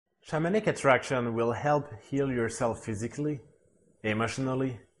Shamanic attraction will help heal yourself physically,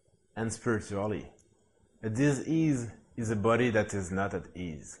 emotionally, and spiritually. A disease is a body that is not at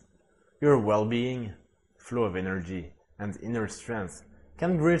ease. Your well-being, flow of energy, and inner strength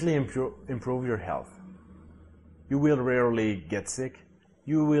can greatly improve your health. You will rarely get sick,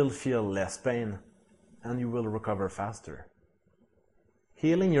 you will feel less pain, and you will recover faster.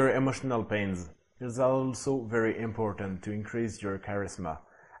 Healing your emotional pains is also very important to increase your charisma,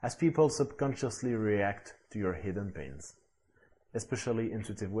 as people subconsciously react to your hidden pains, especially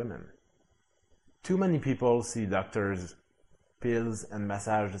intuitive women. Too many people see doctors, pills, and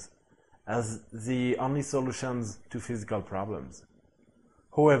massages as the only solutions to physical problems.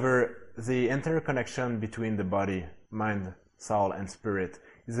 However, the interconnection between the body, mind, soul, and spirit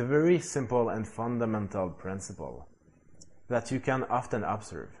is a very simple and fundamental principle that you can often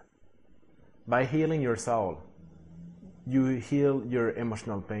observe. By healing your soul, you heal your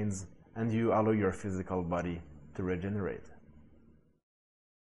emotional pains and you allow your physical body to regenerate.